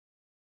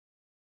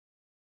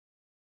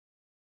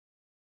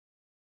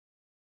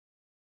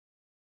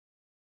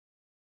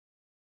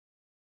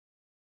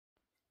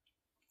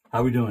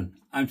How we doing?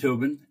 I'm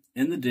Tobin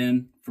in the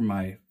den for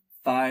my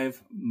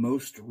 5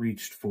 most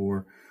reached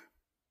for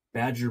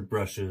Badger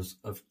brushes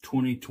of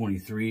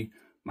 2023.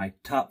 My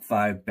top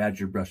 5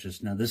 Badger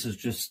brushes. Now this is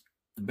just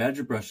the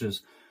Badger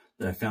brushes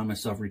that I found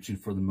myself reaching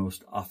for the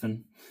most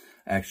often.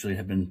 I actually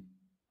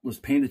was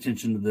paying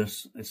attention to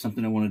this. It's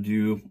something I want to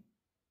do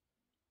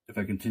if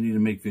I continue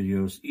to make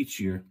videos each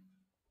year.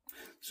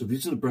 So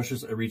these are the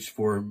brushes I reached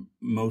for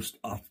most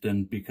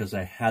often because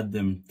I had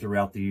them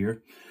throughout the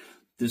year.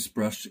 This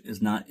brush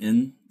is not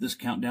in this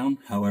countdown.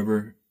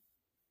 However,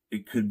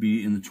 it could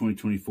be in the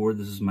 2024.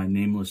 This is my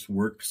Nameless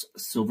Works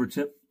Silver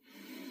Tip.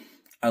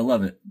 I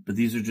love it, but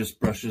these are just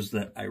brushes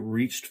that I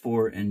reached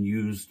for and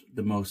used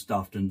the most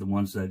often, the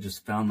ones that I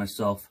just found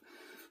myself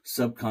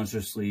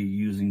subconsciously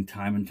using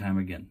time and time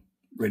again.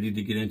 Ready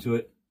to get into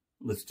it?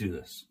 Let's do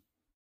this.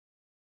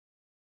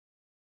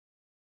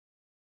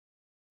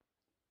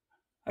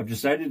 I've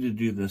decided to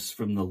do this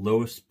from the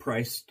lowest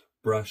priced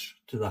brush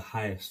to the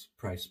highest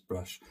priced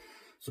brush.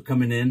 So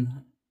coming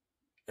in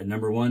at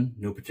number 1,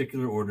 no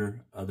particular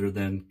order other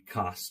than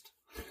cost.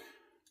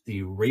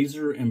 The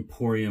Razor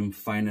Emporium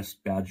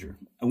Finest Badger.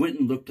 I went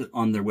and looked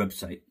on their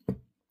website.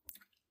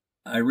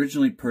 I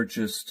originally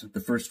purchased the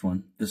first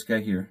one, this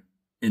guy here,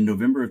 in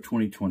November of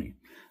 2020.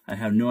 I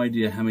have no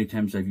idea how many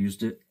times I've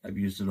used it. I've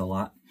used it a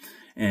lot,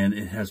 and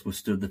it has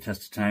withstood the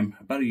test of time.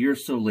 About a year or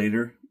so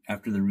later,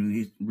 after the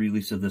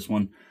release of this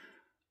one,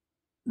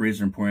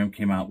 Razor Emporium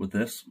came out with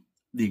this.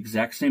 The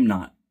exact same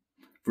knot,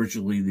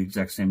 virtually the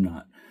exact same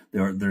knot.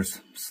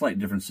 There's slight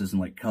differences in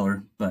like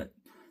color, but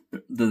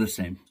they're the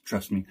same,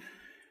 trust me.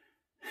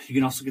 You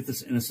can also get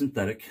this in a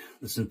synthetic.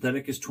 The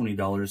synthetic is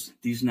 $20.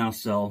 These now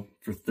sell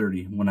for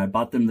 $30. When I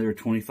bought them, they were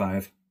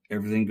 $25.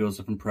 Everything goes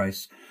up in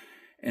price.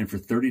 And for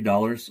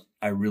 $30,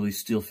 I really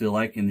still feel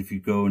like, and if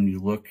you go and you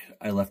look,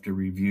 I left a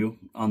review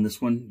on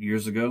this one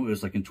years ago. It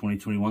was like in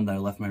 2021 that I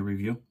left my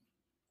review.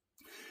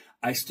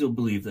 I still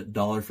believe that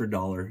dollar for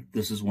dollar,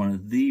 this is one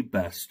of the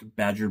best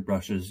Badger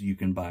brushes you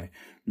can buy.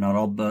 Not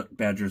all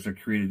Badgers are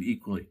created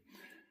equally.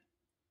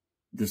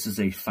 This is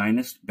a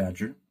Finest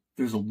Badger.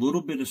 There's a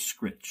little bit of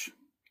scritch,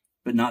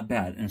 but not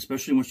bad. And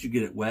especially once you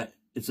get it wet,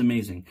 it's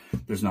amazing.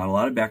 There's not a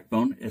lot of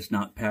backbone. It's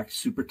not packed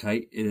super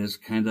tight. It is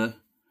kind of,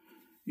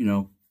 you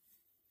know,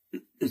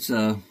 it's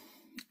a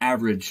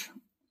average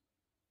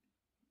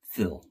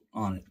fill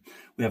on it.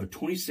 We have a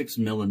 26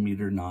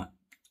 millimeter knot.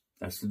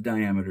 That's the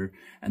diameter,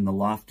 and the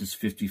loft is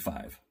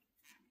 55.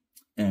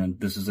 And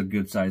this is a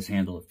good size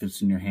handle. It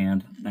fits in your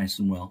hand nice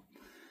and well.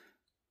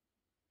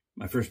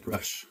 My first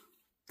brush,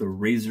 the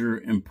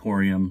Razor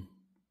Emporium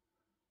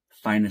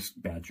Finest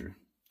Badger,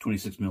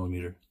 26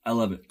 millimeter. I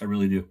love it. I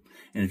really do.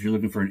 And if you're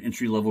looking for an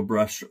entry-level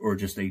brush or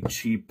just a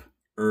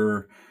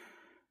cheaper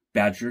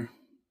Badger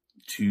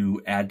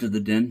to add to the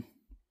den,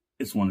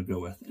 it's one to go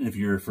with. And if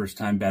you're a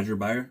first-time Badger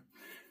buyer,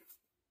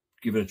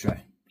 give it a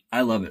try.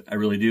 I love it. I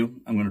really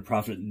do. I'm going to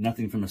profit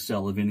nothing from a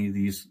sale of any of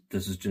these.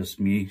 This is just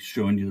me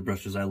showing you the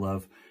brushes I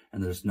love,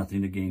 and there's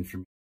nothing to gain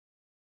from me.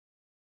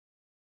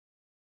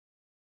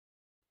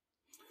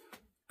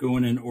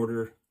 Going in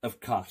order of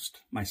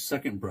cost, my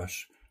second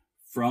brush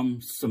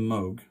from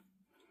Semogue,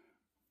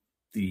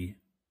 the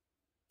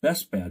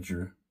Best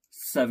Badger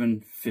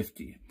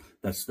 750.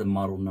 That's the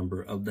model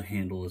number of the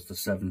handle, is the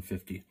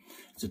 750.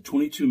 It's a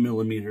 22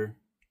 millimeter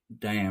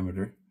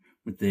diameter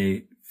with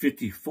a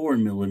 54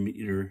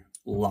 millimeter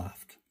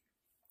loft.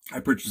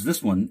 I purchased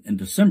this one in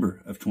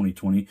December of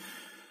 2020.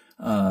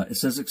 It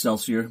says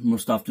Excelsior.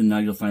 Most often now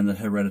you'll find the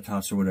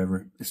Hereditas or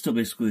whatever. It's still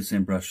basically the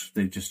same brush.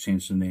 They've just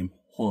changed the name.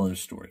 Whole other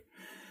story.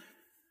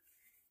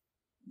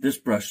 This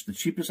brush, the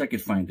cheapest I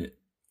could find it,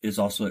 is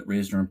also at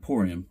Razor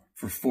Emporium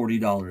for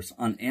 $40.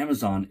 On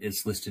Amazon,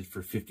 it's listed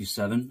for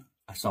 $57.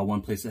 I saw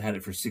one place that had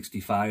it for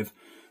 $65.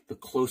 The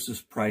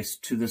closest price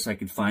to this I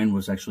could find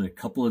was actually a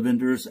couple of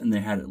vendors, and they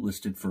had it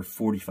listed for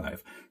 $45.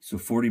 So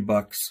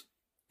 $40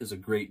 is a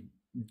great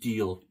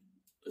deal,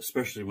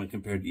 especially when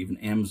compared to even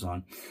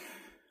Amazon.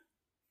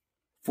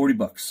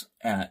 $40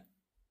 at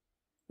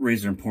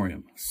Razor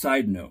Emporium.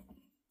 Side note,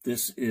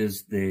 this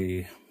is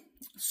the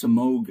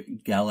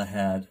Semogue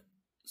Galahad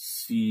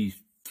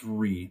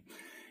C3.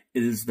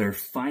 It is their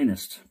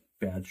Finest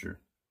Badger.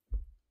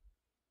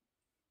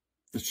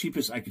 The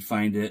cheapest I could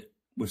find it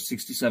was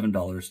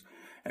 $67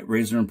 at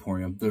Razor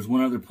Emporium. There's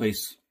one other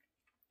place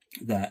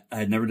that I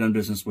had never done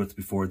business with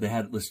before. They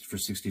had it listed for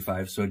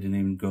 $65, so I didn't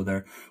even go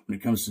there. When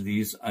it comes to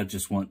these, I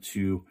just want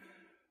to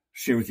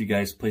share with you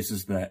guys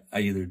places that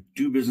I either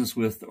do business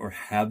with or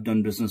have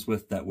done business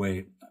with. That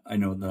way I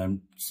know that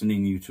I'm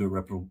sending you to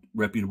a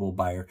reputable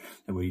buyer.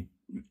 That way,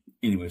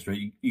 anyways,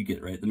 right? You get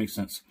it, right? That makes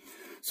sense.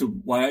 So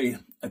why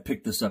I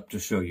picked this up to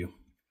show you.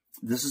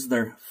 This is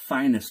their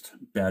Finest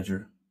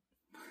Badger.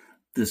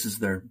 This is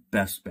their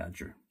Best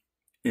Badger.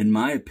 In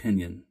my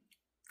opinion,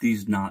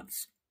 these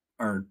knots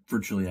are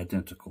virtually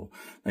identical.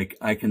 Like,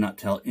 I cannot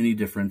tell any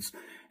difference.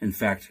 In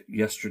fact,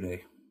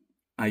 yesterday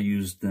I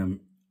used them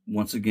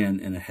once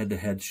again in a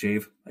head-to-head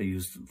shave. I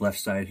used left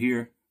side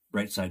here,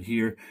 right side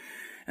here,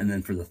 and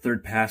then for the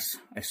third pass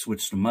I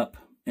switched them up,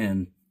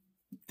 and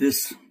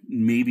This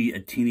may be a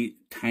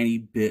tiny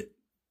bit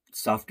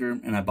softer,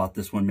 and I bought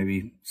this one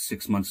maybe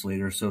 6 months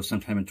later, so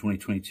sometime in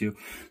 2022.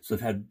 So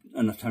I've had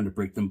enough time to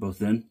break them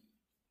both in.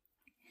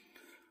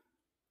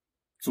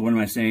 So what am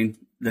I saying?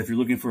 That if you're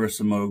looking for a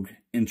Semogue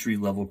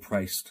entry-level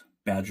priced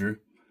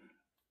Badger,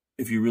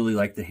 if you really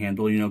like the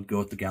handle, you know, go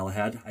with the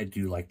Galahad. I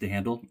do like the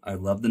handle. I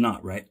love the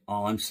knot, right?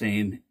 All I'm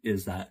saying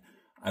is that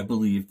I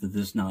believe that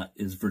this knot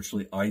is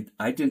virtually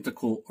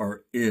identical,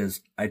 or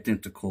is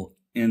identical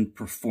in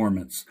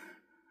performance.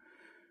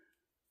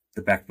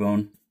 The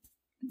backbone,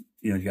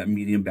 you know, you got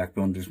medium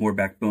backbone. There's more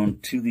backbone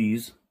to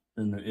these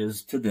than there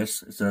is to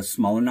this. It's a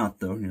smaller knot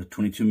though, you know,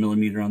 22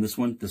 millimeter on this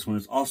one. This one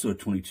is also a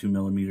 22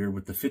 millimeter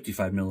with the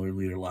 55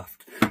 milliliter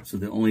loft. So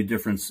the only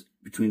difference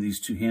between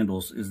these two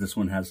handles is this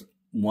one has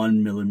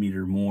 1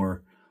 millimeter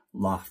more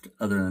loft.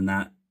 Other than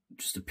that,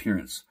 just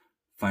appearance.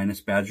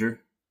 Finest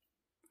Badger,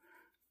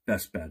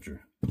 Best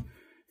Badger,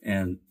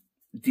 and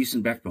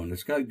decent backbone.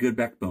 It's got a good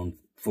backbone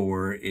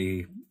for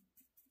a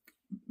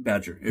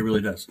Badger. It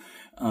really does.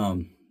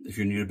 If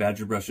you're new to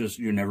Badger brushes,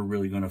 you're never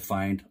really going to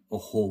find a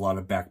whole lot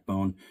of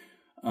backbone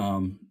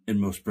in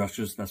most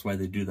brushes. That's why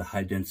they do the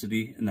high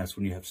density, and that's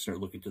when you have to start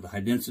looking to the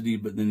high density,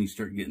 but then you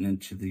start getting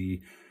into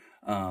the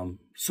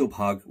soap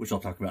hog, which I'll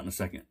talk about in a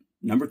second.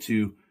 Number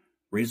 2,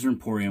 Razor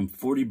Emporium,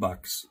 40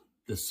 bucks,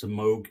 the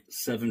Semogue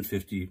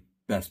 750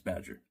 Best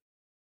Badger.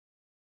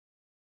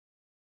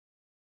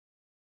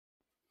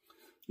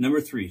 Number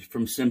 3,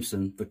 from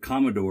Simpson, the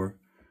Commodore,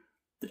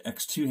 the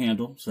X2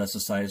 handle. So that's the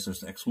size.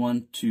 There's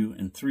X1, 2,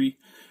 and 3.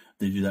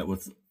 They do that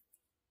with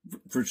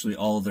virtually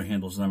all of their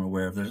handles that I'm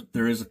aware of.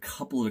 There is a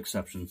couple of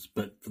exceptions,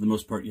 but for the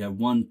most part, you have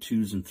 1,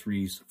 2s, and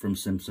 3s from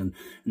Simpson,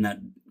 and that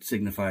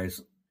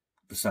signifies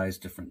the size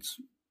difference.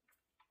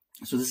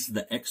 So this is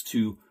the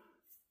X2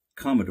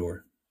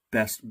 Commodore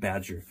Best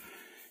Badger.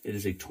 It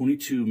is a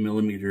 22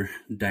 millimeter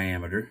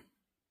diameter,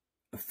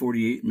 a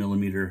 48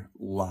 millimeter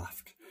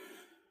loft.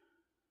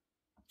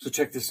 So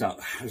check this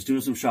out. I was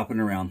doing some shopping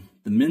around.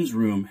 The men's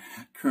room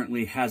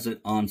currently has it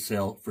on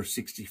sale for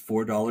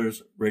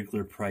 $64,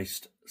 regular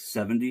priced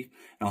 $70.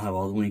 I'll have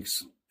all the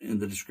links in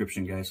the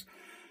description, guys.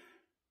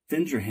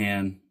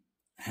 Fingerhand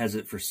has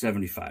it for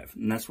 $75,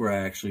 and that's where I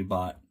actually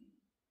bought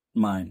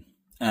mine.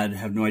 I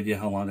have no idea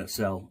how long that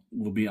sale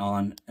will be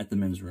on at the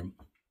men's room.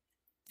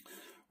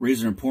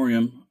 Razor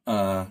Emporium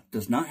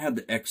does not have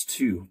the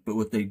X2, but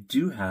what they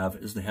do have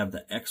is they have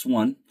the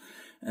X1,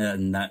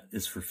 and that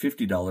is for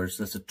 $50.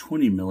 That's a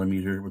 20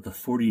 millimeter with a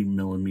 40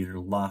 millimeter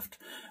loft.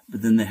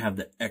 But then they have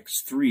the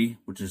X3,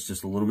 which is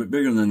just a little bit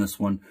bigger than this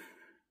one,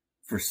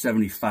 for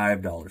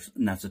 $75,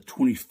 and that's a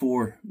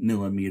 24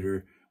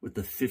 millimeter with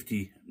the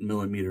 50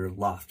 millimeter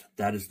loft.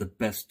 That is the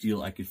best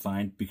deal I could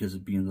find because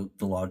of being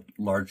the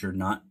larger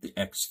knot, the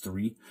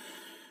X3.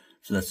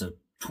 So that's a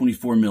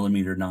 24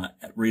 millimeter knot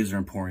at Razor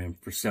Emporium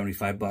for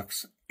 75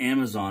 bucks.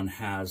 Amazon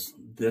has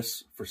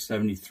this for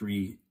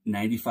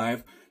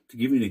 $73.95. To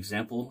give you an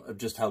example of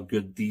just how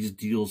good these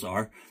deals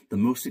are, the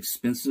most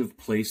expensive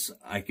place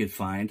I could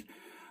find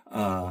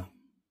the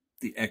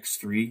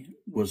X3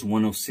 was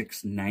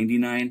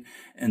 $106.99,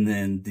 and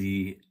then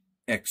the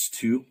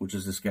X2, which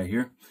is this guy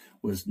here,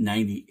 was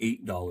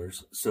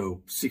 $98.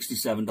 So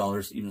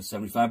 $67, even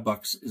 75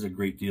 bucks is a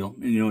great deal.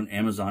 And you know, on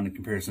Amazon in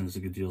comparison is a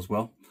good deal as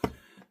well.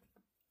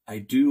 I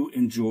do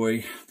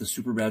enjoy the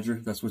Super Badger.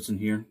 That's what's in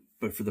here.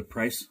 But for the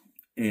price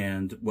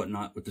and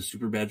whatnot with the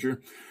Super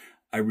Badger,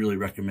 I really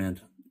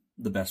recommend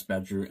the Best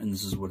Badger, and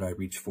this is what I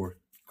reach for.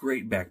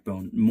 Great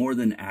backbone, more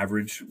than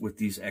average with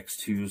these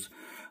X2s.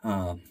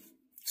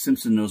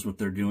 Simpson knows what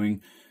they're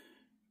doing.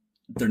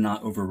 They're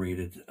not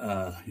overrated.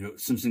 You know,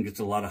 Simpson gets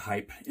a lot of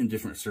hype in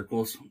different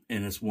circles,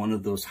 and it's one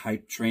of those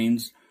hype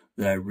trains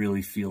that I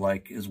really feel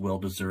like is well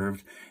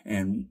deserved.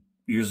 And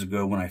years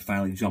ago, when I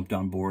finally jumped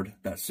on board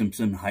that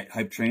Simpson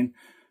hype train,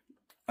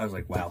 I was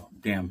like, wow,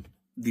 damn,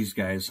 these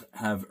guys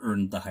have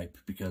earned the hype,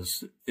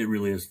 because it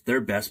really is.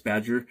 Their Best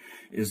Badger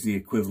is the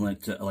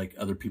equivalent to like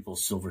other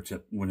people's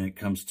Silvertip when it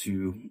comes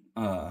to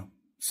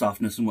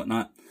softness and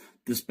whatnot.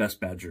 This Best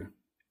Badger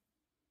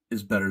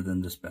is better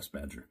than this Best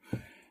Badger,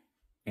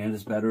 and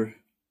is better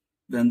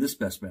than this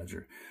Best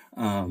Badger.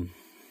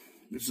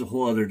 This is a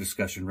whole other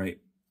discussion, right?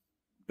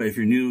 But if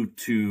you're new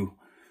to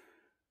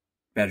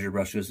Badger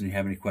brushes and you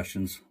have any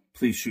questions,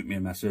 please shoot me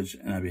a message,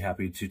 and I'd be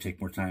happy to take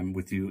more time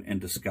with you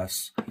and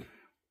discuss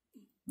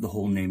the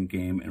whole name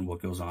game and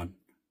what goes on.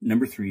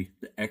 Number 3,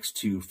 the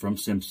X2 from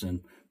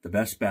Simpson, the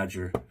Best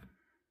Badger,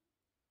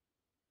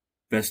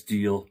 best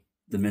deal,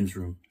 the men's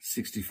room,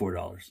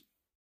 $64.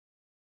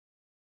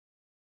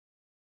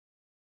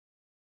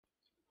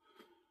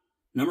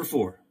 Number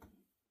 4,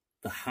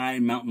 the High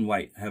Mountain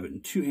White. I have it in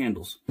 2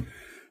 handles.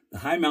 The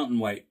High Mountain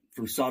White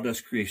from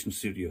Sawdust Creation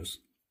Studios.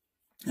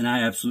 And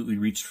I absolutely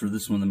reached for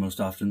this one the most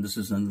often. This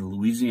is in the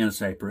Louisiana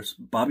Cypress.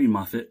 Bobby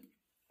Moffett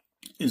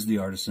is the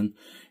artisan.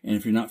 And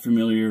if you're not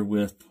familiar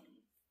with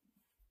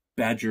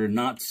Badger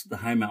knots, the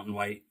High Mountain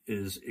White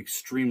is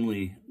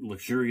extremely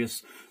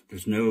luxurious.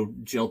 There's no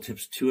gel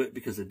tips to it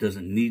because it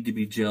doesn't need to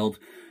be gelled.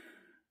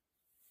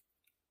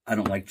 I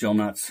don't like gel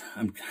knots.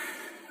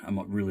 I'm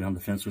really on the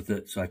fence with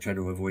it, so I try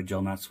to avoid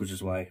gel knots, which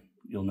is why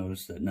you'll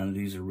notice that none of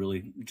these are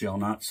really gel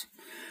knots.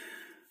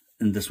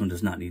 And this one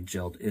does not need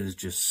gelled. It is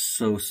just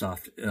so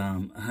soft.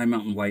 High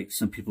Mountain White,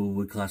 some people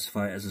would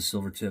classify as a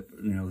silver tip.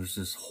 You know, there's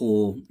this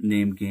whole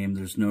name game.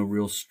 There's no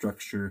real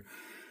structure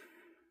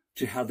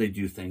to how they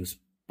do things.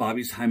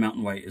 Bobby's High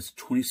Mountain White is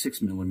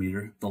 26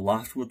 millimeter. The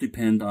loft will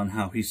depend on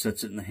how he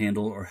sets it in the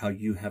handle or how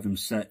you have him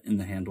set in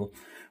the handle.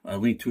 A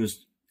link to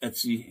his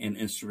Etsy and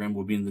Instagram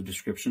will be in the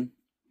description.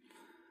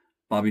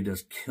 Bobby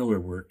does killer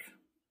work.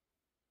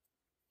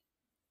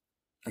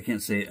 I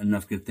can't say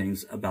enough good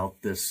things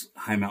about this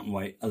High Mountain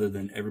White other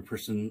than any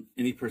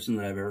person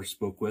that I've ever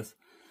spoke with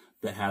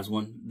that has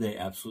one, they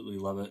absolutely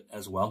love it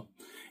as well.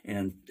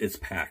 And it's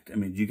packed. I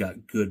mean, you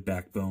got good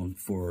backbone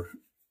for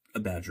a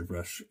Badger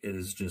brush. It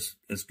is just,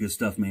 it's good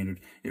stuff, Maynard.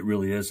 It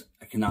really is.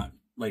 I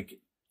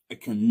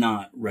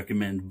cannot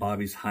recommend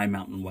Bobby's High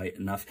Mountain White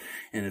enough.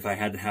 And if I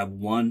had to have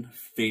one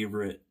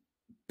favorite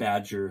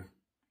Badger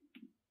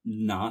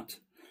knot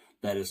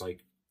that is like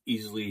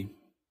easily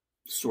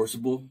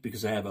sourceable,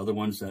 because I have other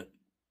ones that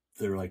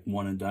they're like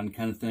one and done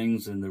kind of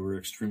things, and they were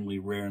extremely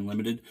rare and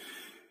limited.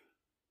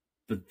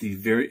 But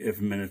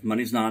if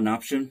money's not an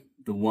option,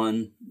 the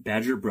one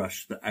Badger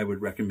brush that I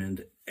would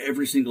recommend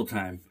every single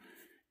time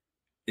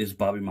is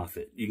Bobby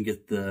Moffett. You can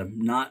get the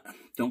knot,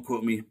 don't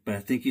quote me, but I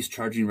think he's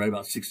charging right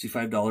about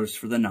 $65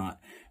 for the knot.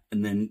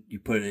 And then you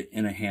put it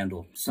in a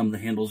handle. Some of the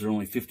handles are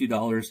only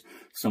 $50.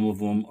 Some of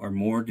them are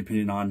more,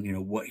 depending on, you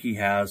know, what he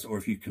has, or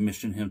if you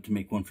commission him to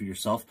make one for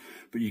yourself.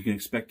 But you can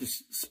expect to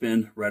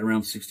spend right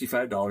around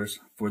 $65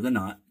 for the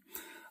knot,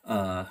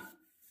 and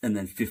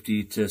then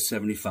 $50 to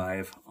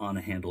 $75 on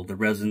a handle. The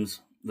resin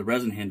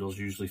handle is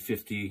usually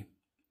 $50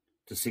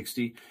 to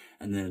 $60,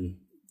 and then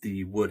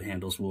the wood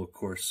handles will, of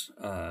course,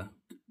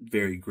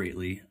 vary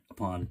greatly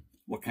upon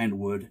what kind of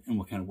wood and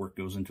what kind of work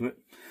goes into it.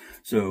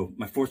 So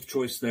my fourth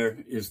choice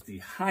there is the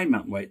High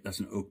Mountain White. That's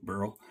an oak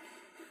burl.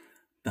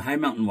 The High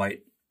Mountain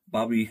White,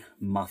 Bobby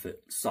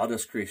Moffett,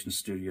 Sawdust Creation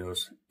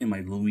Studios, in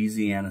my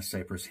Louisiana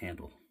Cypress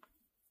handle.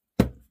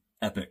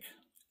 Epic.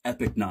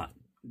 Epic knot.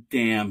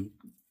 Damn.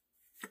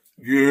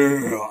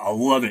 Yeah, I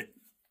love it.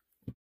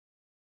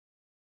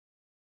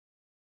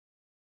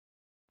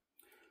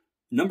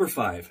 Number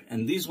 5,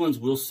 and these ones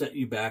will set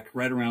you back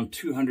right around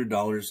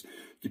 $200,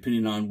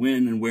 depending on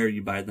when and where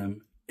you buy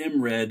them.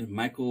 Mred,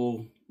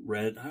 Michael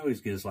Red. I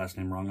always get his last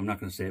name wrong. I'm not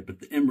going to say it, but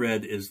the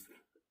Mred is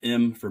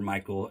M for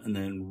Michael, and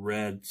then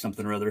Red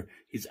something or other.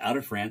 He's out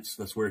of France.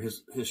 That's where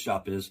his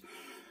shop is.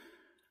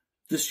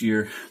 This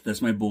year,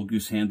 that's my Bull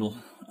Goose handle,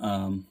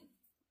 my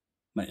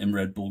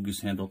Mred Bull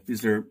Goose handle.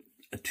 These are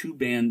a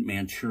 2-band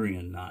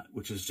Manchurian knot,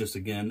 which is just,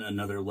 again,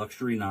 another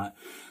luxury knot.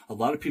 A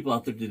lot of people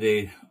out there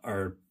today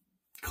are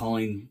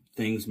calling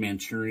things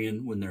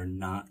Manchurian when they're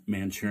not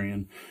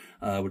Manchurian,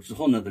 which is a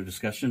whole nother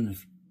discussion.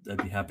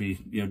 I'd be happy,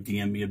 you know,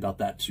 DM me about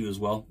that too as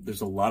well.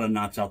 There's a lot of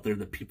knots out there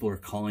that people are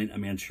calling a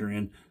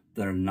Manchurian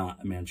that are not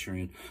a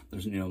Manchurian.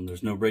 There's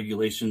no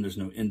regulation. There's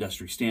no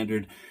industry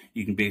standard.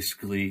 You can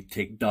basically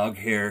take dog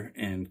hair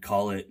and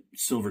call it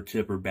silver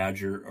tip or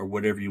badger or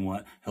whatever you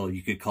want. Hell,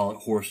 you could call it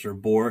horse or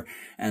boar,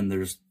 and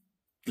there's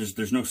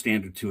no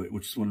standard to it,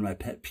 which is one of my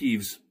pet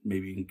peeves.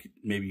 Maybe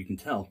you can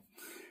tell.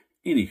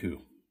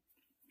 Anywho,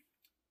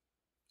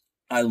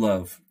 I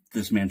love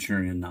this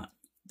Manchurian knot.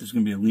 There's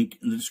going to be a link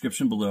in the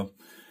description below.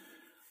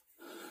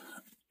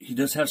 He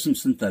does have some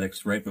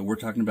synthetics, right? But we're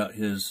talking about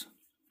his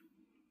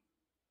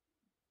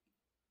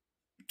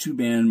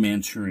 2-band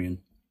Manchurian.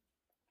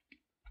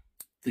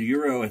 The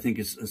euro, I think,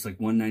 is like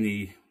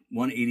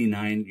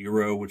 189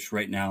 euro, which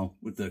right now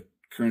with the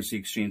currency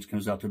exchange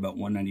comes out to about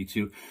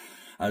 192.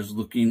 I was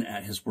looking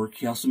at his work.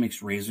 He also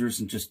makes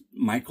razors, and just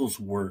Michael's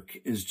work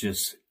is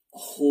just a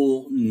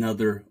whole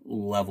nother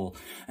level.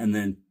 And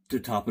then to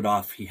top it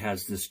off, he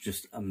has this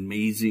just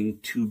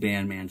amazing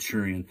 2-band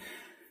Manchurian.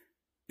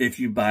 If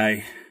you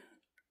buy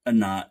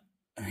a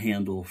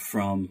handle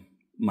from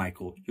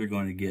Michael, you're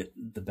going to get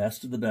the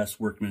best of the best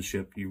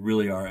workmanship. You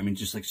really are. I mean,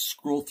 just like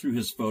scroll through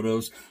his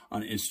photos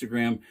on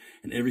Instagram,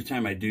 and every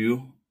time I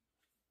do,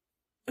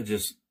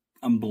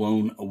 I'm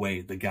blown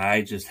away. The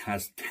guy just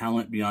has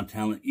talent beyond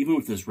talent. Even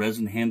with his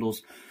resin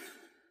handles,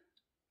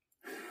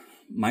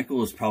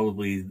 Michael is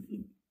probably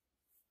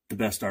the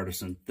best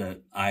artisan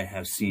that I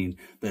have seen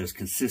that is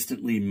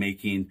consistently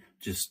making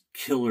just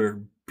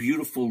killer,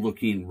 beautiful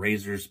looking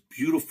razors,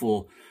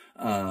 beautiful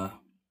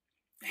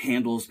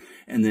handles.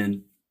 And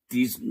then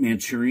these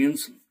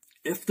Manchurians,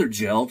 if they're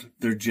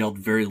gelled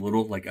very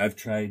little. Like I've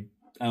tried,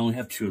 I only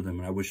have 2 of them,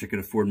 and I wish I could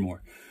afford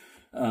more.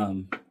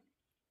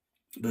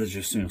 But there's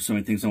just, you know, so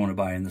many things I want to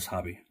buy in this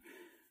hobby.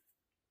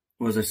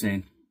 What was I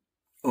saying?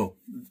 Oh,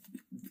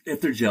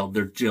 if they're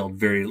gelled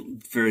very,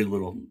 very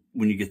little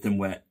when you get them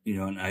wet, you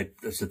know, and I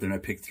sit there and I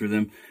pick through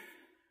them.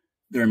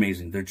 They're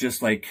amazing. They're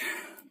just like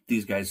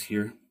these guys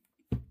here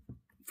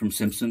from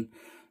Simpson,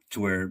 to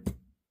where,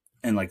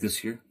 and like this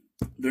here,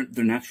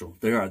 they're natural.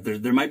 They are.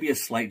 There might be a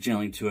slight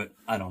gelling to it.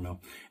 I don't know.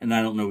 And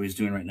I don't know what he's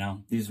doing right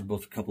now. These are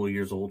both a couple of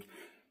years old.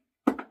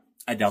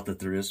 I doubt that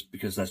there is,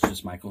 because that's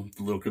just Michael.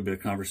 The little bit of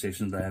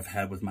conversation that I've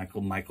had with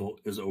Michael, Michael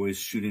is always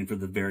shooting for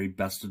the very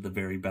best of the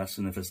very best.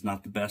 And if it's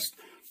not the best,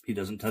 he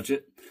doesn't touch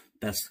it.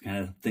 That's the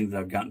kind of thing that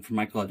I've gotten from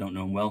Michael. I don't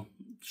know him well.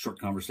 Short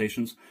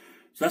conversations.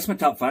 So that's my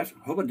top 5.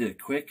 I hope I did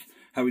it quick.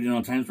 How are we doing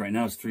on times? Right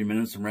now it's 3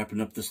 minutes. I'm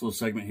wrapping up this little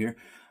segment here.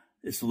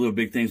 It's the little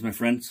big things, my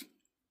friends.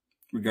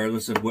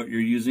 Regardless of what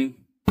you're using,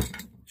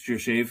 it's your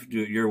shave.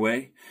 Do it your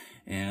way.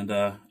 And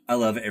I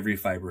love every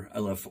fiber. I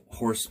love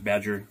horse,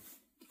 badger,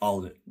 all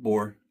of it.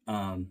 Boar.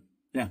 Yeah,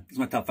 this is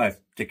my top 5.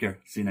 Take care.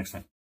 See you next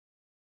time.